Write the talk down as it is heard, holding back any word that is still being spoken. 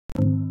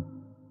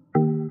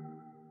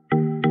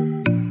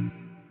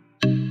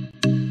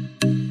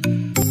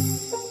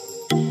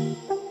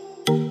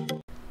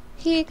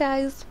Hey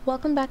guys,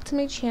 welcome back to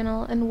my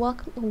channel and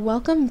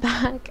welcome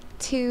back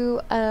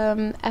to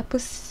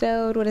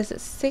episode, what is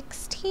it,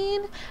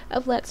 16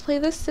 of Let's Play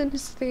The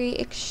Sims 3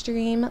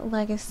 Extreme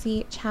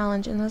Legacy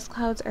Challenge, and those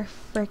clouds are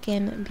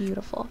freaking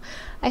beautiful.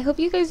 I hope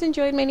you guys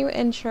enjoyed my new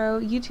intro.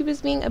 YouTube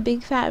is being a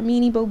big fat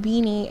meanie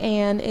bobini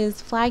and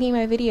is flagging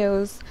my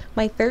videos,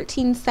 my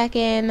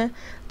 13-second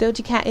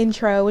Doja Cat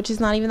intro, which is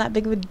not even that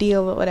big of a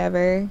deal, but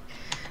whatever.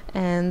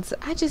 And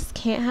I just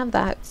can't have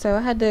that, so I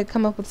had to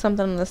come up with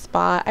something on the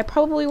spot. I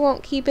probably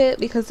won't keep it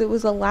because it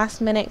was a last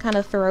minute kind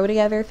of throw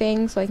together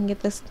thing so I can get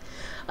this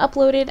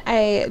uploaded.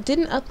 I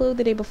didn't upload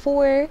the day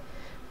before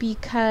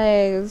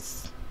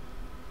because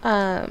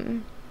I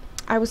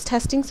was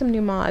testing some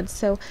new mods.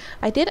 So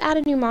I did add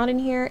a new mod in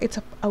here. It's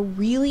a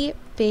really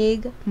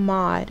big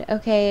mod,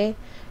 okay?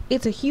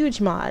 It's a huge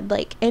mod,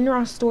 like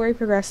in-raw story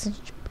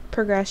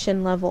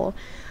progression level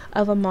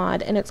of a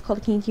mod, and it's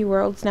called Kinky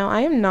Worlds. Now, I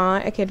am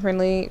not a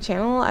kid-friendly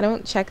channel. I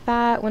don't check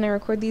that when I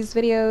record these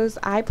videos.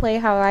 I play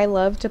how I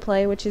love to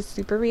play, which is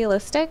super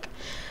realistic,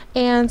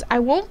 and I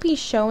won't be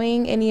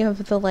showing any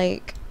of the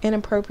like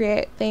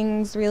inappropriate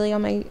things really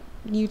on my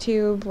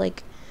YouTube,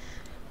 like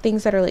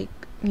things that are like,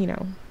 you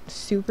know,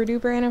 super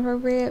duper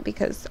inappropriate,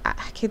 because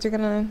kids are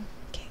gonna,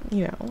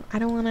 you know, I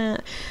don't want to.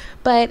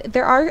 But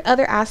there are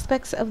other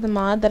aspects of the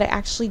mod that I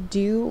actually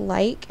do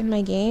like in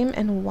my game.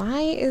 And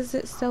why is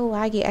it so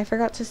laggy? I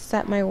forgot to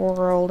set my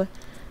world,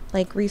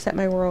 like reset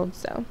my world.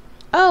 So,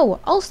 oh,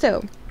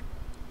 also,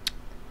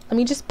 let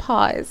me just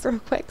pause real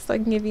quick so I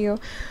can give you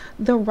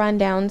the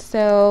rundown.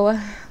 So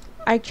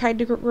I tried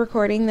to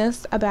recording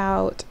this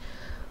about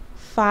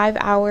 5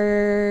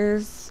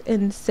 hours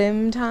in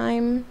sim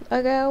time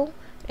ago,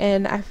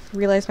 and I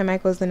realized my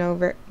mic wasn't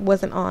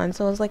on,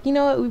 so I was like, you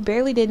know what, we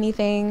barely did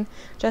anything.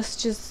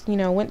 Just you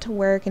know, went to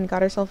work and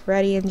got herself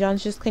ready, and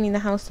John's just cleaning the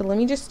house, so let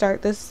me just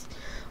start this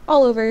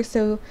all over.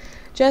 So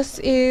Jess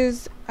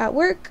is at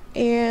work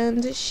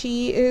and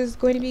she is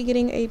going to be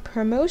getting a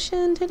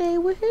promotion today,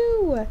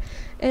 woohoo!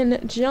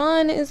 And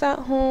John is at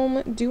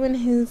home doing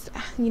his,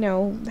 you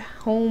know,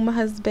 home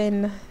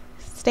husband,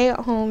 stay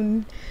at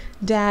home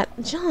dad.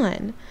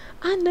 John,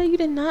 I know you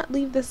did not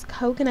leave this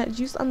coconut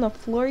juice on the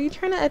floor. You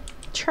trying to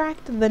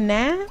attract the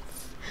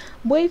gnats?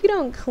 Boy, if you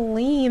don't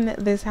clean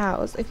this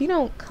house,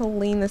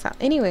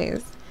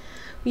 anyways,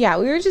 yeah,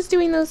 we were just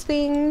doing those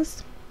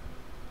things,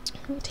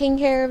 taking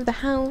care of the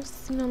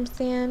house, you know what I'm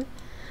saying,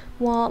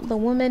 while the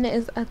woman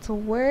is at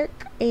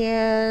work.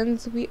 And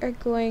we are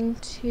going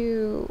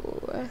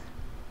to,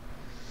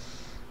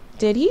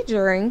 did he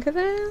drink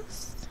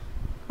this?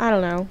 I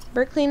don't know,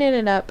 we're cleaning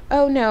it up.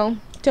 Oh no,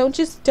 don't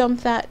just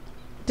dump that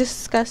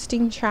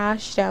disgusting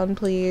trash down,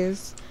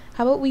 please.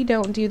 How about we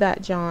don't do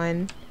that,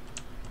 John?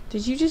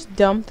 Did you just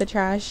dump the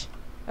trash?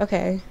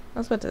 Okay, I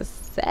was about to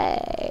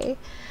say,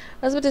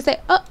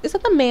 oh, is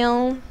that the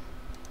mail?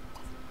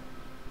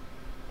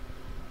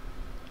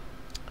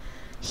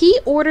 He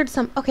ordered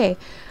some, okay,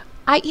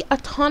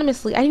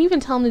 autonomously, I didn't even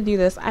tell him to do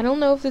this. I don't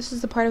know if this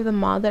is a part of the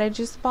mod that I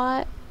just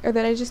bought, or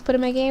that I just put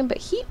in my game, but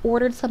he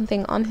ordered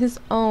something on his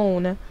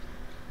own,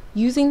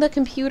 using the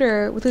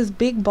computer with his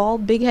big,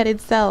 bald, big-headed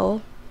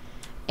self.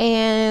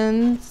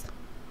 And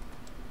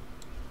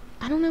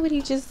I don't know what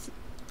he just,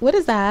 what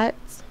is that?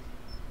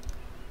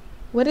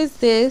 What is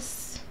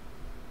this?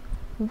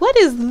 What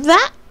is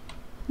that?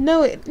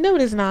 No, it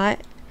is not.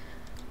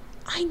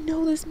 I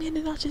know this man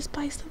did not just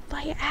buy some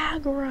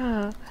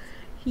Viagra.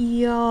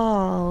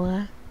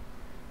 Y'all.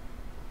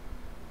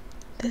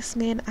 This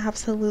man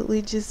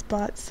absolutely just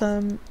bought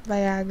some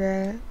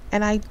Viagra.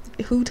 And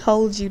who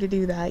told you to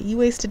do that? You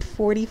wasted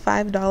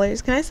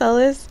 $45. Can I sell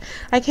this?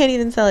 I can't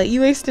even sell it.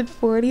 You wasted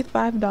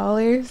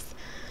 $45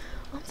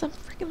 on some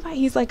freaking Viagra.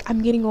 He's like,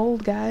 I'm getting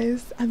old,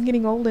 guys. I'm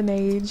getting old in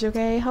age,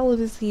 okay? How old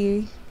is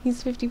he?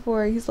 He's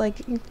 54. He's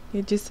like,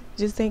 it just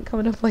ain't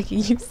coming up like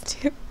it used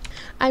to.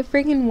 I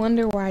freaking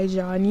wonder why,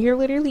 John. You're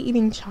literally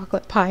eating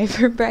chocolate pie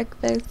for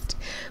breakfast.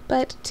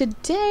 But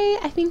today,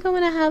 I think I'm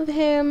gonna have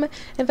him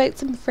invite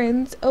some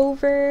friends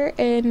over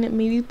and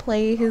maybe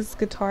play his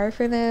guitar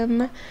for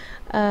them.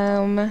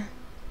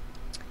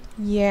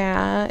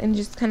 Yeah, and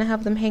just kind of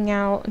have them hang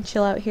out and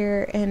chill out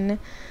here and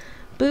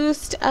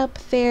boost up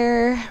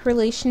their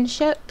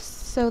relationships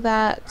so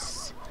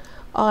that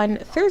on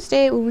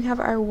Thursday, when we have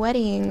our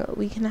wedding,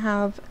 we can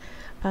have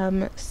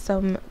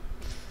some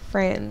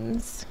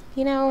friends,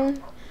 you know?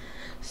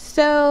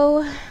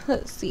 So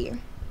let's see.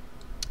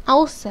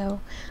 Also,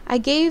 I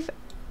gave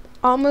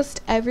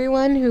almost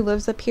everyone who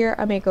lives up here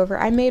a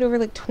makeover. I made over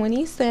like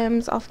 20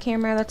 Sims off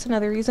camera. That's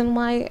another reason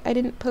why I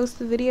didn't post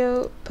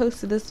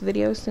this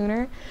video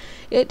sooner.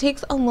 It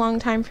takes a long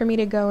time for me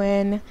to go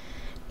in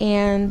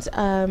and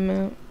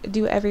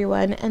do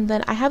everyone, and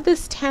then I have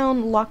this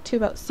town locked to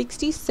about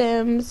 60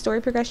 Sims.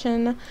 Story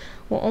progression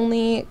will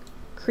only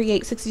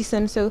create 60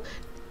 Sims, so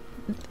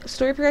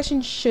story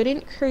progression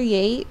shouldn't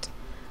create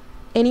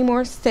any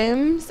more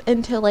Sims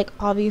until, like,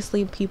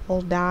 obviously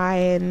people die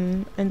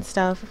and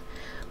stuff,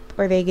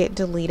 or they get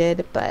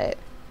deleted. But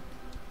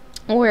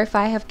Or if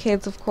I have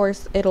kids, of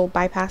course, it'll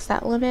bypass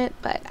that limit.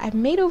 But I've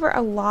made over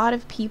a lot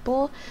of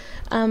people.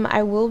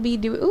 I will be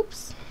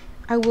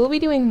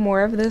doing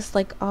more of this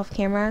like off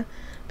camera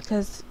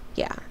because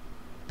yeah.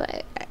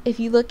 But if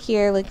you look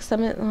here, like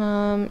some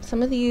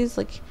of these,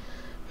 like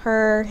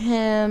her,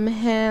 him,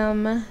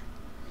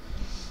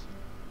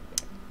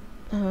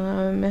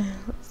 let's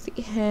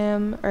see,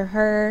 him or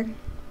her,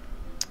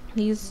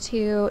 these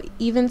two,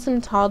 even some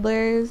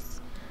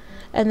toddlers,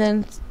 and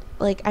then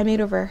like I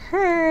made over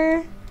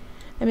her,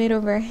 I made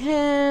over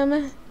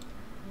him,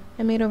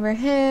 I made over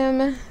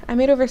him, I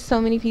made over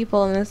so many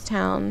people in this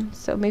town,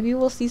 so maybe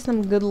we'll see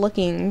some good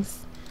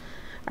lookings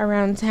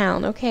around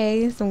town,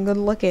 okay? Some good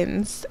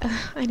lookings.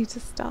 I need to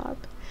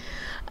stop.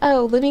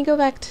 Oh, let me go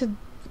back to,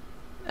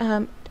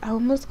 I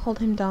almost called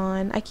him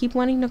Don. I keep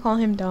wanting to call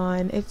him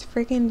Don. It's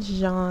freaking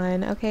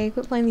John, okay?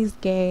 Quit playing these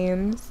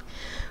games.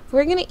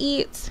 We're gonna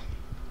eat.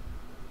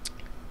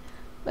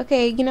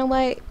 Okay, you know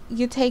what?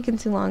 You're taking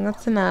too long.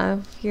 That's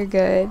enough. You're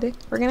good.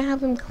 We're gonna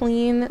have him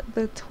clean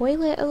the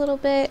toilet a little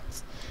bit.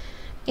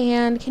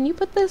 And can you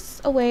put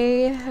this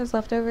away as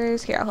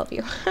leftovers? Here, I'll help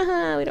you.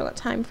 We don't got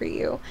time for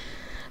you.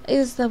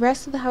 Is the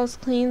rest of the house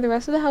clean? The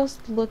rest of the house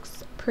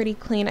looks pretty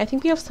clean. I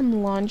think we have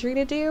some laundry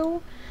to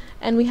do.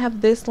 And we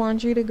have this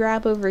laundry to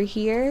grab over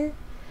here.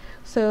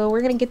 So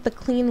we're going to get the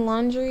clean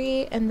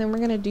laundry. And then we're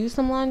going to do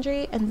some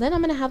laundry. And then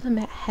I'm going to have him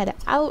head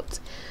out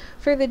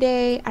for the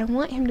day. I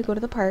want him to go to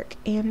the park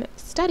and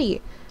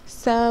study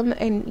some.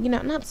 And, you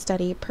know, not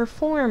study.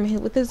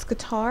 Perform with his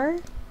guitar.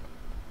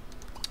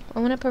 I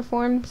want to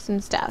perform some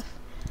stuff.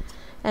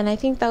 And I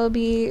think that would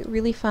be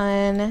really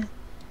fun.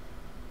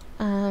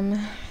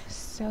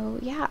 So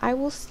yeah, I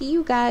will see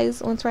you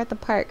guys once we're at the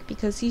park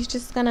because he's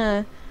just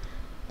gonna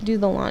do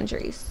the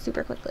laundry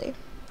super quickly.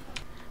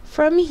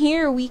 From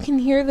here, we can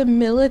hear the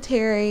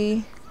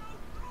military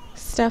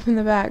stuff in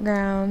the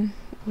background,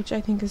 which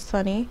I think is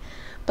funny.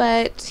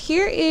 But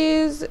here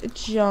is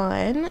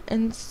John,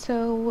 and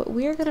so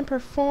we're gonna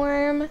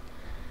perform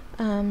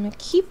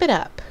Keep It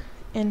Up.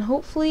 And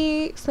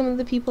hopefully some of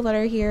the people that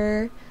are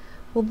here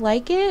will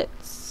like it.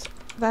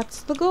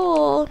 That's the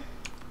goal.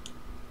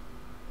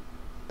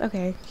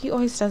 Okay, he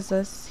always does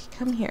this.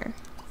 Come here.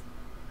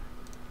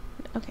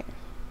 Okay.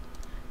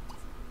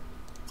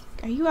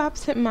 Are you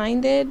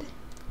absent-minded?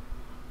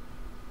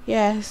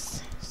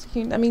 Yes. So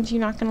that means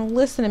you're not going to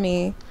listen to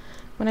me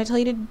when I tell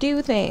you to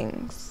do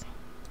things.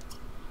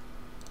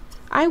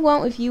 I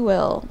won't if you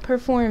will.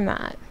 Perform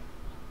that.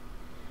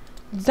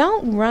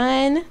 Don't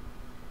run.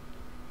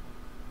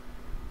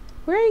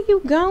 Where are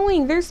you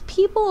going? There's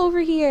people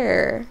over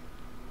here.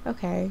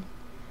 Okay.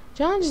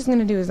 John's just going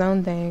to do his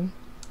own thing.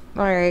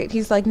 Alright,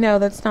 he's like, no,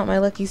 that's not my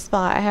lucky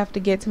spot. I have to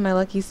get to my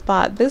lucky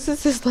spot. This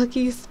is his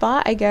lucky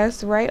spot, I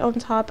guess, right on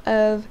top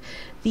of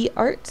the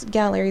art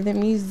gallery, the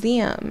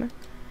museum.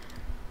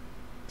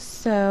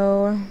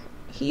 So,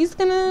 he's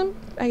gonna,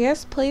 I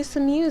guess, play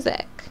some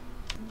music.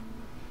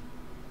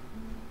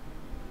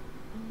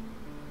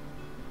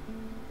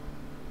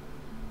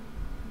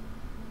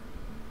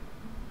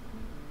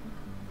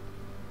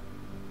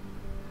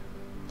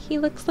 He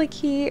looks like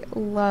he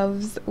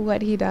loves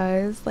what he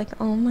does. Like,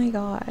 oh my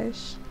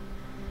gosh.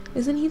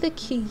 Isn't he the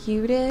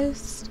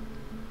cutest?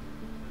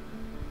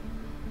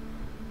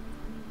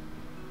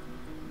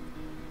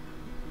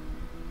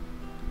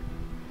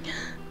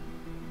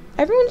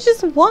 Everyone's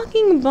just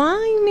walking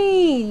by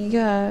me,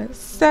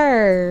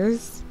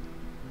 sirs.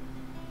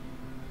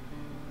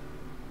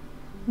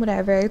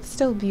 Whatever, it's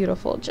still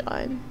beautiful,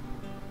 John.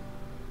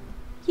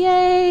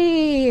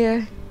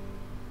 Yay!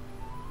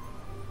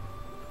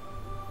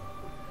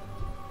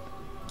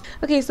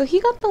 Okay, so he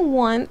got the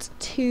want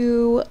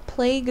to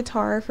play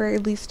guitar for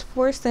at least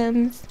 4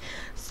 Sims.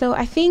 So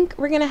I think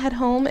we're gonna head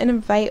home and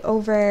invite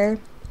over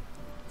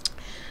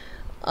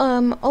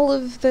all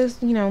of this,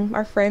 you know,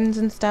 our friends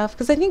and stuff.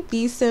 Because I think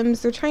these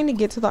Sims, they're trying to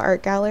get to the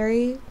art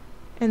gallery.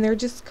 And they're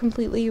just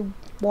completely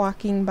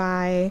walking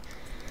by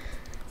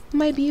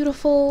my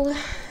beautiful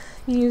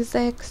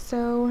music.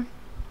 So,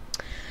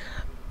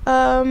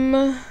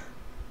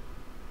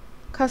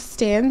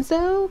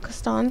 Costanzo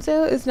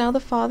is now the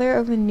father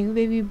of a new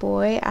baby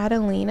boy,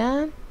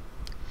 Adelina.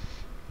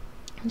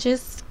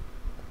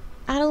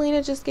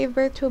 Adelina just gave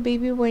birth to a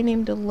baby boy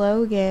named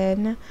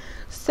Logan.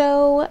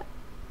 So,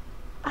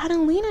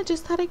 Adelina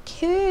just had a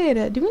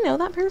kid. Do we know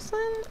that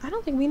person? I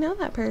don't think we know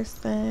that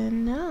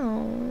person.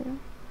 No.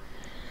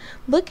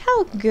 Look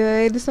how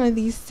good some of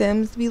these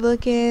Sims be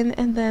looking.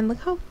 And then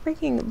look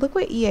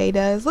what EA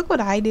does. Look what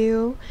I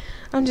do.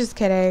 I'm just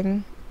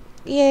kidding.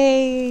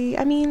 Yay!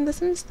 I mean, The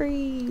Sims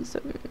 3. So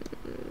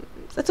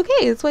that's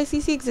okay. That's why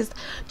CC exists.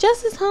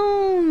 Jess is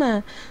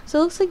home. So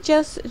it looks like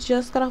Jess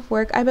just got off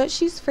work. I bet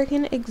she's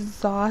freaking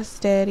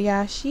exhausted.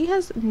 Yeah, she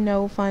has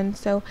no fun.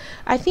 So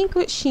I think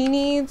what she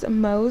needs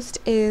most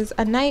is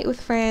a night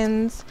with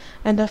friends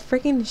and a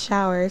freaking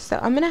shower. So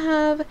I'm gonna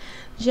have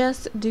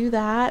Jess do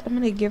that. I'm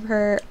gonna give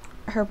her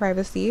her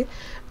privacy.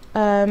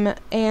 And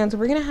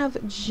we're gonna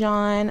have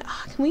John.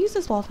 Can we use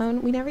this wall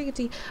phone? We never get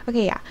to.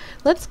 Okay, yeah.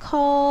 Let's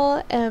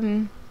call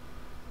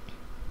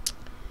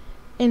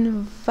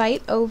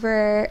invite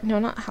over, no,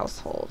 not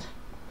household.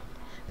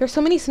 There's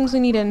so many Sims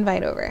we need to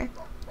invite over.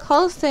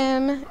 Call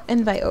Sim,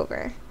 invite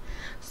over.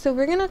 So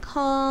we're gonna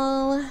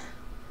call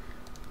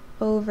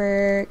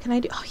over, can I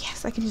do, oh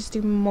yes, I can just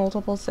do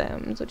multiple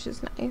Sims, which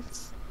is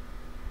nice.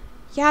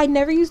 Yeah, I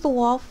never use the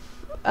wall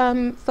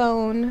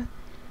phone,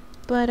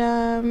 but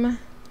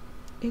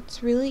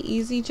it's really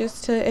easy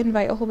just to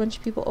invite a whole bunch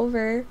of people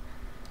over.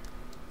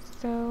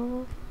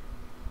 So,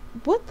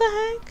 what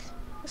the heck?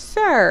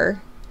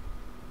 Sir,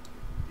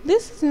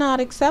 this is not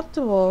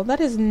acceptable. That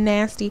is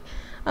nasty.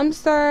 I'm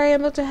sorry,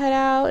 I'm about to head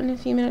out in a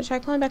few minutes. Try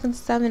calling back in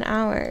 7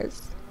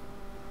 hours.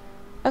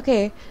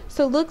 Okay,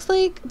 so looks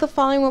like the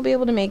following won't be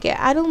able to make it.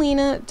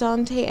 Adelina,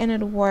 Dante, and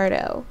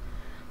Eduardo.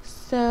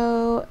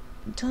 So,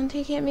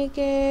 Dante can't make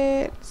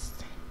it.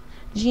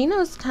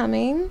 Gino's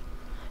coming.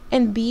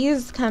 And B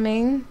is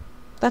coming.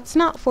 That's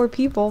not 4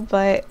 people,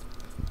 but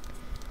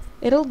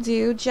it'll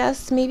do.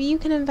 Jess, maybe you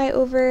can invite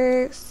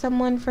over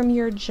someone from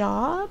your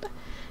job?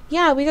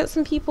 Yeah, we got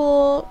some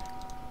people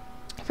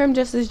from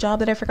Jess's job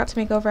that I forgot to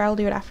make over. I'll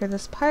do it after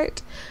this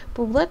part.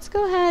 But let's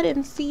go ahead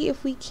and see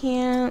if we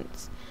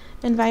can't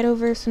invite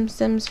over some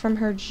Sims from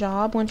her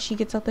job once she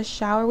gets out the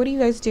shower. What are you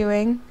guys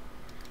doing?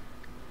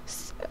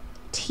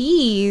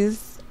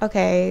 Tease?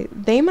 Okay,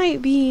 they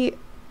might be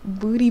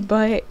booty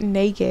butt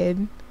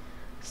naked.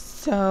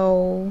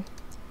 So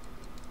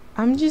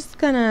I'm just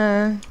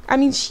gonna, I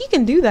mean, she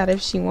can do that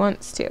if she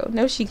wants to.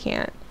 No, she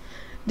can't.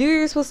 Do what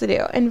you're supposed to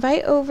do.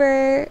 Invite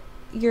over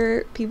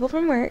your people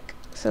from work.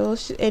 So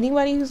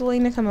anybody who's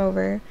willing to come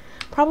over.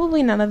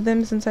 Probably none of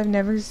them, since I've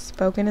never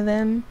spoken to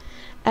them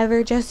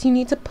ever. Just, you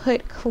need to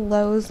put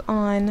clothes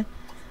on,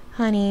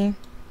 honey.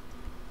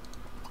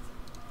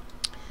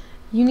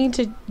 You need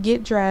to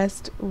get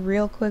dressed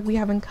real quick. We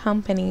having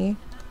company.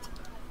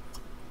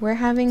 We're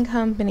having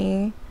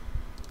company.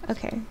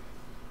 Okay.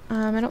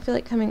 I don't feel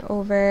like coming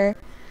over.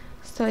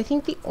 So I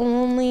think the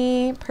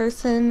only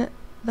person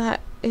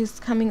that is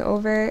coming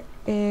over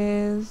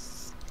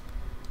is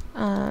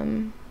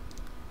I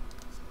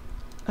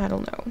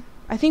don't know.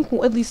 I think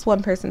at least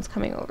one person's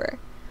coming over.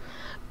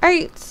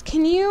 Alright,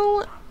 can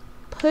you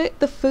put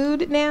the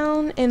food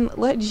down and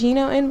let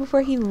Gino in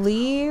before he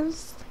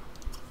leaves?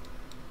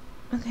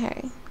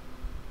 Okay.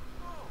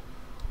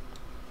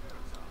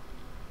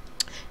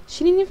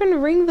 She didn't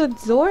even ring the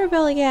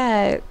doorbell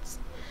yet.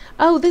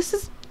 Oh, this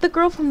is the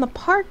girl from the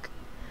park.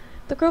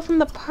 The girl from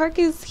the park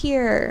is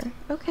here.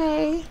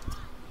 Okay.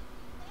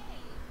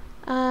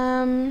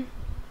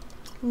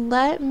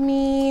 Let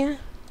me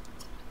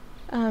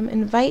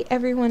invite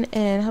everyone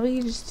in. How about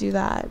you just do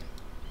that?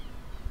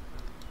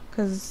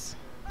 Cause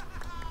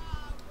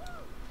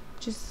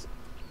just,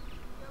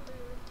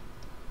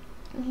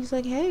 he's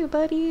like, hey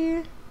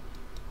buddy,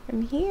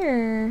 I'm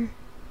here.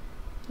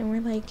 And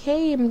we're like,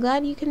 hey, I'm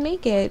glad you can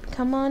make it.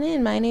 Come on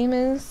in. My name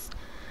is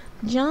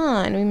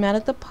John. We met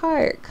at the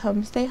park.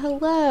 Come say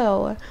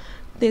hello.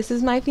 This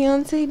is my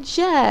fiance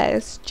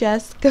Jess.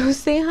 Jess, go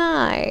say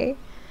hi.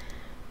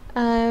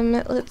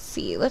 Let's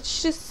see.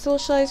 Let's just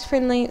socialize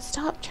friendly.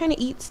 Stop trying to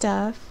eat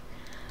stuff.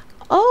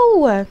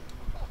 Oh!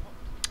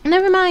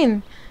 Never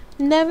mind.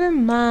 Never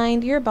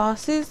mind. Your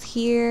boss is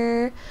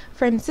here.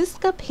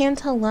 Francisca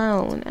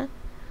Pantalone.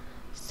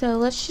 So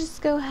let's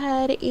just go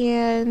ahead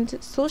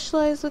and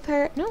socialize with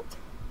her. Nope.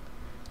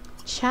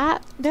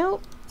 Chat.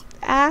 Nope.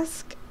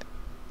 Ask.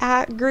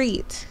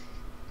 Greet.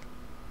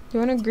 You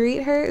want to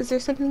greet her? Is there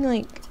something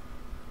like...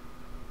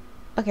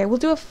 Okay, we'll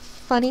do a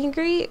funny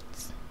greet.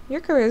 Your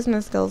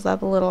charisma skill's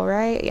up a little,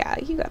 right? Yeah,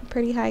 you got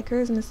pretty high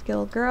charisma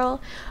skill, girl.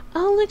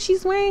 Oh, look,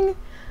 she's wearing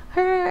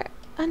her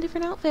a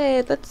different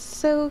outfit. That's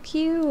so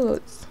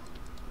cute.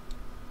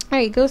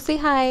 Alright, go say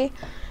hi.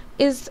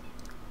 Is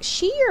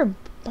she your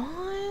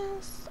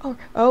boss?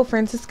 Oh,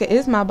 Francisca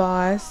is my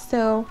boss.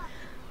 So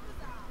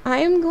I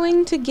am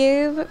going to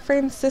give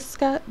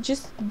Francisca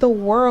just the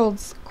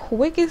world's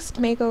quickest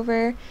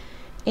makeover,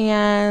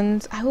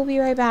 and I will be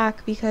right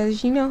back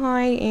because you know how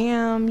I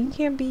am. You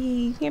can't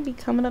be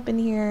coming up in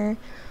here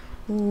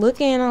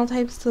looking all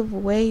types of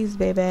ways,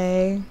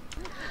 baby.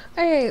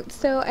 Alright,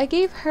 so I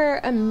gave her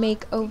a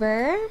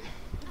makeover.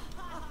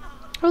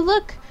 Oh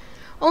look,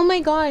 oh my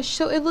gosh,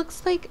 so it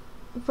looks like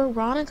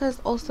Veronica's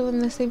also in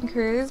the same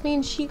career as me,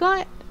 and she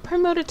got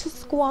promoted to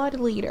squad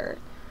leader.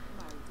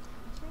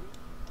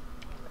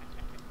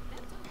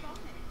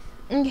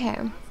 Okay.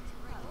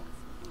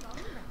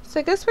 So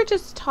I guess we're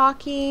just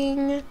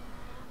talking.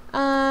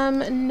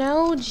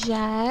 No,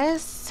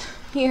 Jess.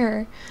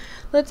 Here.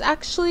 Let's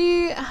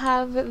actually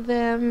have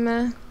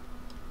them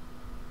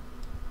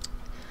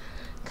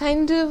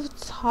kind of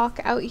talk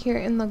out here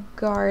in the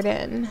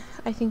garden.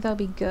 I think that'll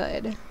be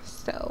good.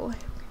 So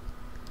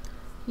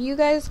you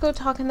guys go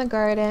talk in the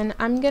garden.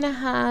 I'm gonna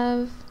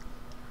have...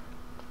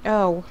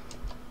 Oh.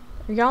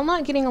 Are y'all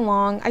not getting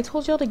along? I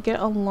told y'all to get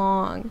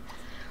along.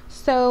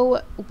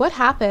 So, what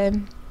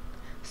happened?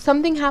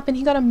 Something happened.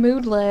 He got a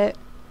moodlet.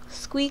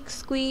 Squeak,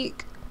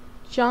 squeak.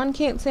 John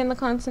can't stand the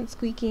constant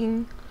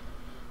squeaking.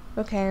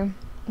 Okay.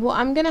 Well,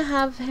 I'm gonna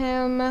have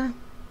him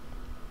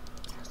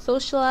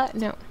socialize.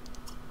 No.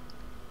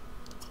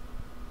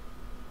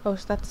 Oh,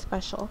 so that's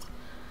special.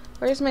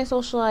 Where's my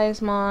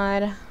socialize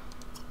mod?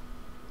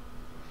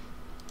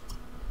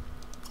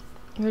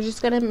 We're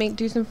just gonna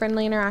do some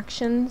friendly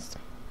interactions.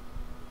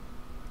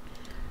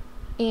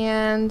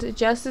 And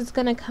Jess is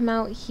gonna come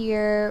out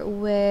here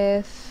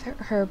with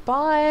her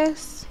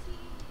boss.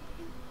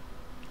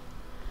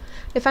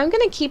 If I'm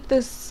gonna keep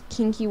this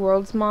Kinky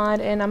Worlds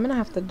mod, and I'm gonna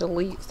have to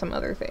delete some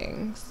other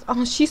things.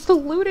 Oh, she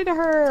saluted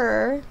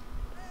her.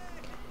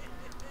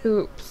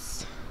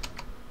 Oops.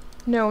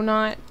 No,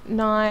 not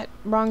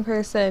wrong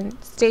person.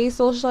 Stay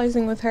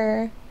socializing with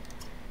her.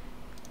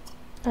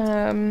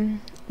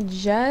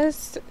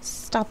 Just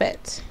stop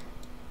it.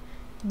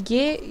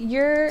 Get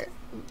your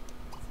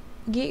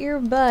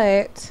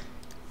butt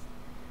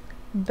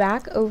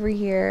back over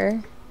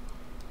here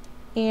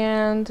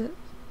and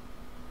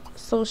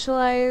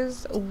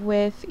socialize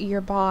with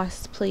your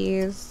boss,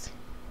 please.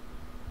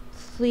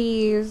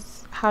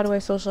 Please. How do I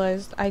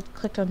socialize? I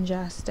clicked on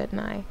Jess, didn't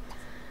I?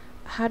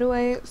 How do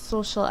I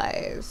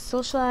socialize?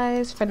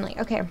 Socialize friendly.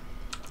 Okay.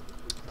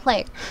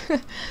 Play.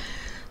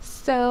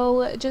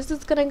 So Jess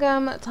is gonna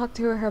come talk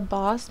to her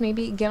boss,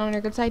 maybe get on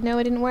her good side. No,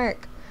 it didn't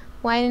work.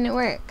 Why didn't it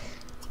work?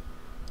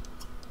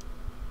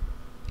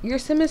 Your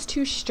sim is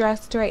too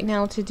stressed right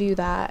now to do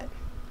that.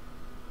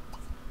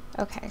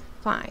 Okay,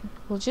 fine.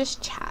 We'll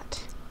just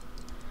chat.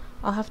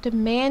 I'll have to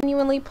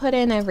manually put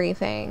in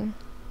everything.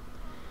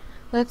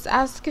 Let's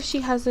ask if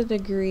she has a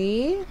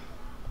degree.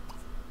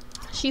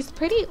 She's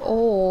pretty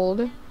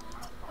old.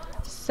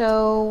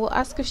 So we'll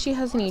ask if she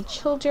has any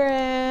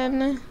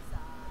children.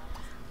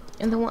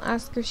 And then we'll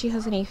ask her if she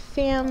has any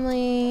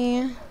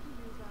family.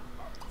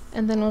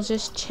 And then we'll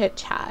just chit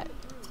chat.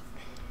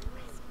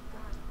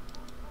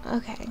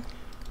 Okay.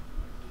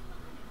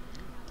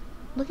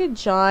 Look at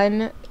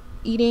John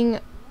eating,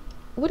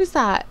 what is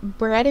that?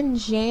 Bread and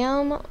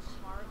jam?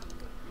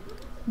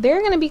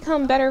 They're gonna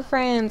become better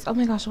friends. Oh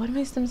my gosh, why do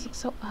my Sims look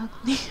so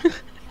ugly?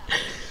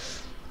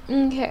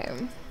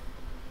 Okay.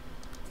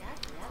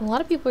 A lot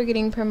of people are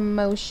getting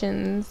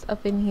promotions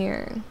up in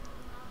here.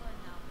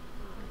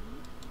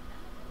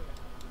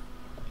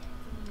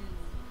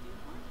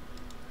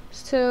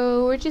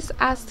 So we're just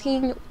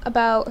asking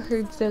about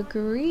her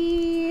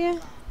degree.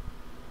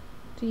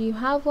 Do you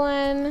have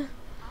one?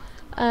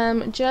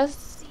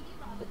 Just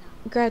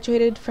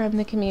graduated from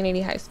the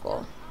community high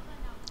school.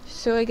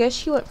 So I guess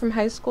she went from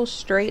high school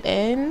straight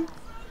in.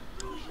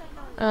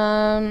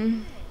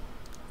 That's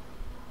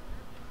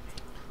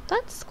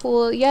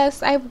cool.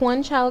 Yes, I have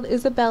one child,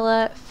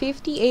 Isabella,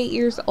 58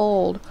 years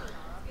old.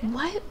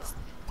 What?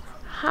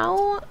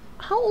 How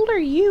old are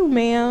you,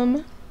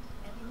 ma'am?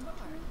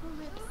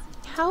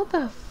 How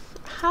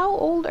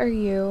old are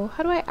you?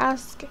 How do I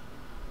ask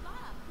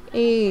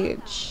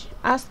age?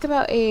 Ask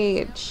about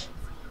age.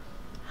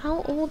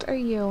 How old are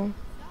you?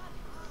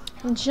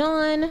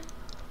 John's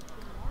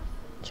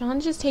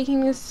just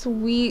taking his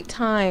sweet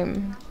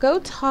time. Go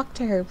talk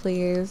to her,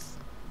 please.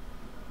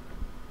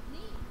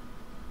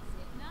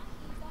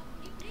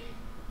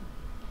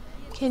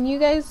 Can you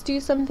guys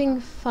do something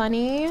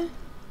funny?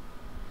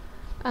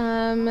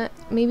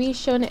 Maybe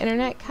show an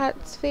internet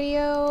cats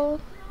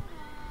video.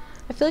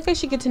 I feel like I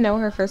should get to know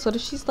her first. What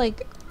if she's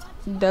like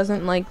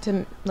doesn't like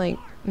to like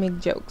make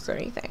jokes or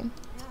anything?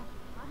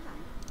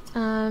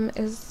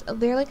 Is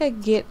there like a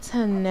get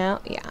to know?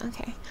 Yeah,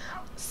 okay.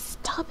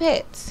 Stop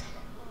it.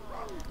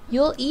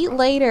 You'll eat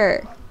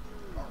later.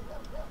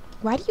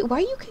 Why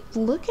you keep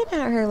looking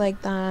at her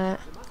like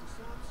that?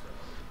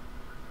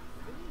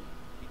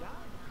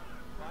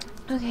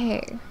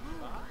 Okay.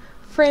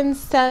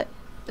 Friends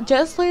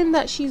just learned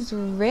that she's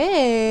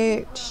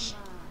rich.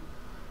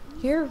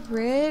 You're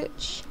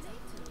rich.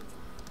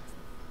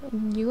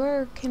 You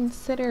are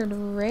considered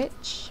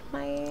rich,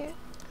 my...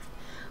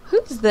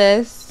 Who's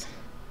this?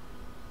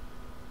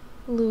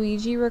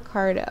 Luigi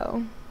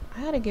Ricardo.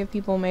 I gotta give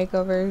people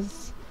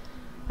makeovers.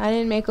 I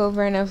didn't make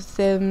over enough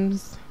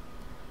Sims.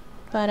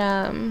 But,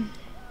 alright.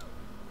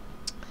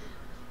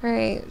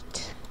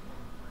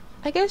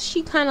 I guess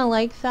she kinda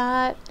like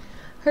that.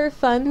 Her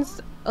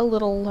fun's a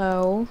little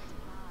low.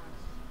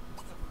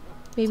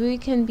 Maybe we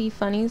can be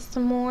funny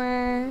some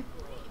more.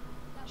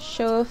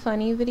 Show a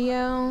funny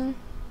video.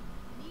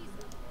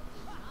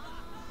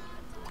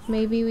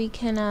 Maybe we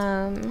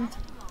can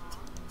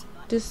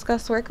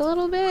discuss work a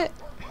little bit.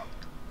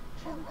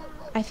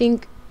 I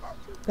think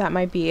that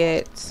might be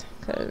it,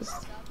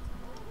 cause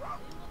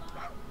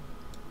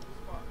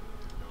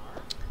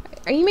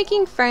are you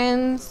making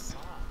friends?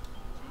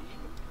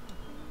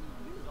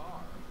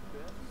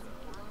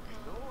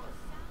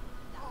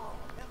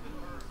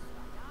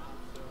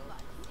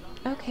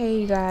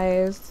 Okay, you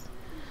guys.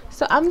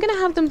 So I'm gonna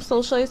have them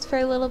socialize for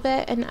a little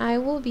bit and I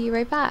will be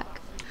right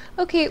back.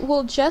 Okay,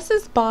 well,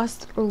 Jess's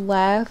boss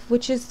left,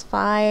 which is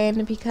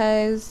fine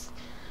because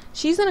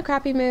she's in a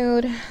crappy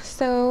mood.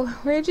 So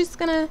we're just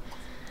gonna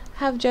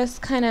have Jess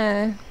kind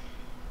of,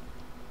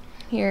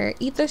 here,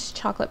 eat this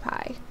chocolate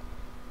pie.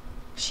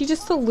 She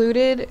just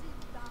saluted.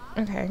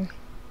 Okay.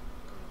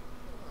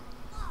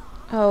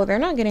 Oh, they're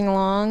not getting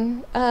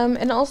along.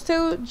 And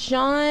also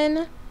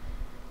John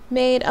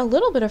made a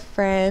little bit of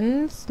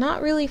friends.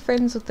 Not really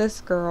friends with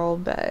this girl,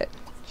 but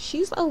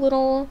she's a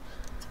little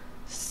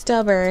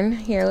stubborn.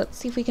 Here, let's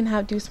see if we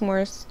can do some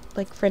more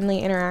like friendly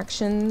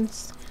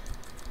interactions.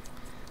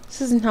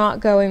 This is not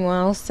going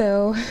well.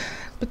 So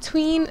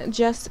between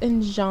Jess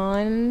and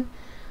John,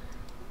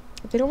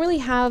 they don't really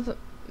have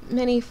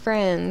many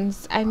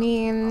friends. I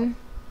mean,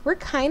 we're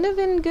kind of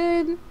in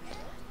good,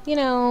 you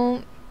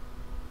know,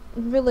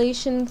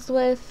 relations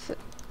with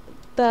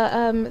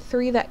the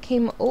three that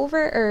came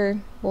over,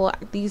 or well,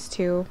 these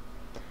two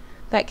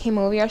that came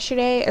over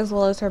yesterday, as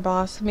well as her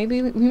boss.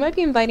 Maybe we might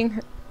be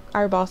inviting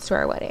our boss to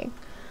our wedding,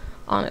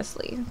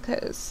 honestly,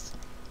 because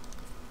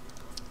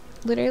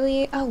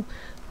literally, oh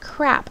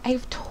crap,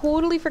 I've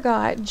totally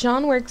forgot.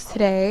 John works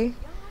today.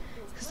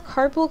 His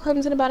carpool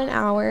comes in about an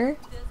hour.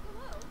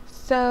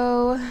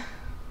 So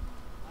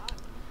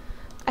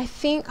I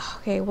think,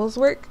 okay, well, his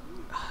work,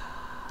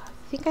 I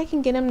think I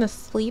can get him to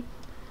sleep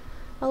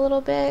a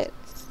little bit.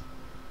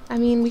 I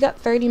mean, we got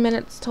 30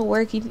 minutes to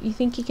work. You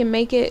think he can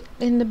make it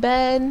into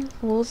bed?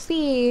 We'll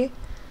see.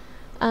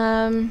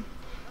 Until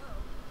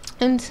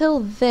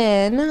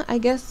then, I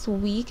guess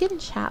we can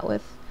chat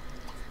with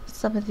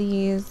some of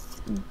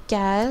these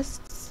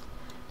guests.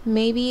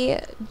 Maybe,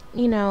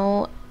 you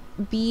know,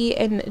 B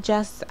and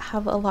Jess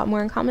have a lot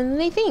more in common than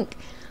they think.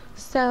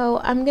 So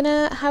I'm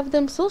gonna have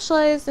them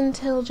socialize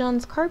until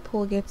John's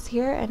carpool gets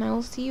here, and I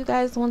will see you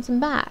guys once I'm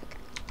back.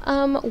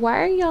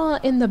 Why are y'all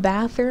in the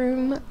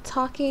bathroom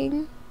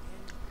talking?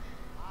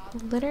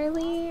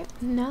 Literally,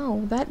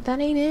 no, that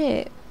ain't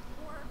it.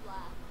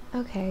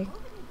 Okay.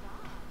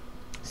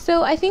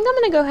 So I think I'm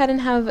gonna go ahead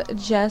and have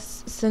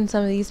Jess send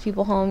some of these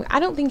people home. I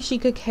don't think she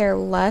could care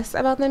less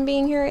about them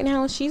being here right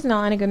now. She's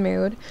not in a good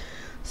mood.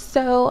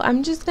 So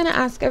I'm just gonna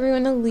ask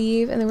everyone to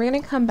leave, and then we're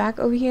gonna come back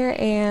over here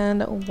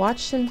and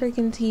watch some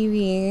freaking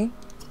TV.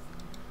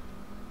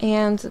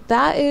 And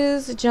that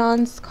is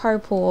John's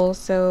carpool,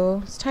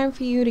 so it's time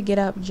for you to get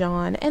up,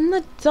 John. And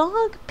the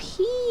dog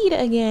peed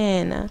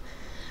again.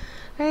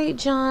 Alright,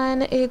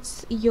 John,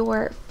 it's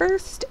your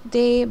first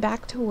day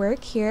back to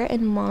work here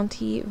in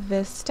Monte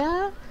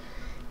Vista,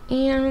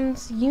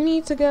 and you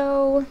need to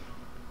go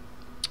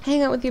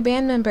hang out with your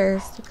band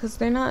members because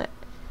they're not.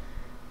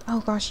 Oh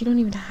gosh, you don't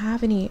even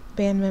have any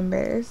band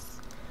members.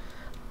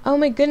 Oh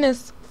my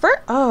goodness.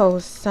 Oh,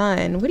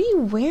 son, what are you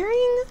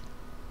wearing?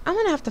 I'm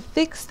gonna have to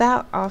fix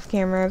that off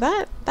camera.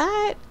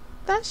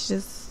 That's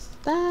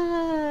just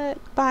that.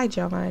 Bye,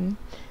 John.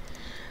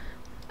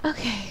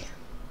 Okay.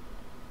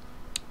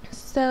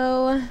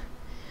 So,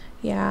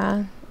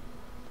 yeah.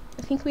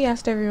 I think we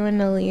asked everyone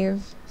to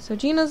leave. So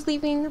Gino's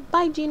leaving.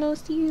 Bye, Gino.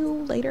 See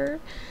you later.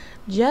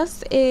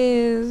 Jess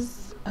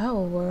is.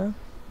 Oh.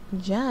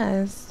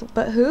 Jess,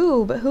 but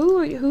who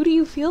do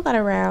you feel that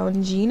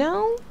around?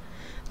 Gino?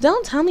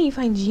 Don't tell me you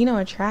find Gino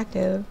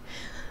attractive.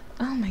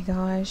 Oh my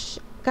gosh,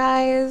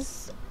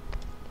 guys,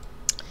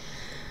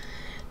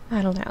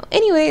 I don't know.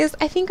 Anyways,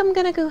 I think I'm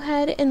gonna go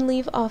ahead and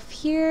leave off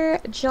here.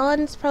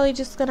 John's probably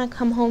just gonna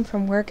come home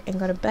from work and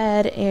go to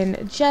bed,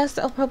 and Jess,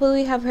 I'll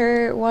probably have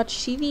her watch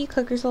TV,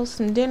 cook herself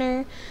some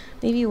dinner,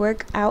 maybe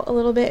work out a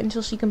little bit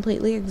until she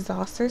completely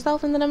exhausts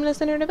herself, and then I'm gonna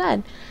send her to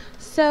bed.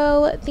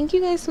 So thank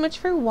you guys so much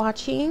for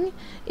watching.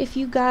 If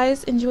you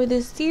guys enjoyed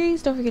this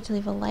series, don't forget to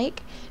leave a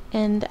like,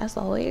 and as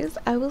always,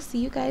 I will see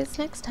you guys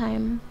next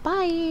time.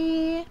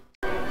 Bye.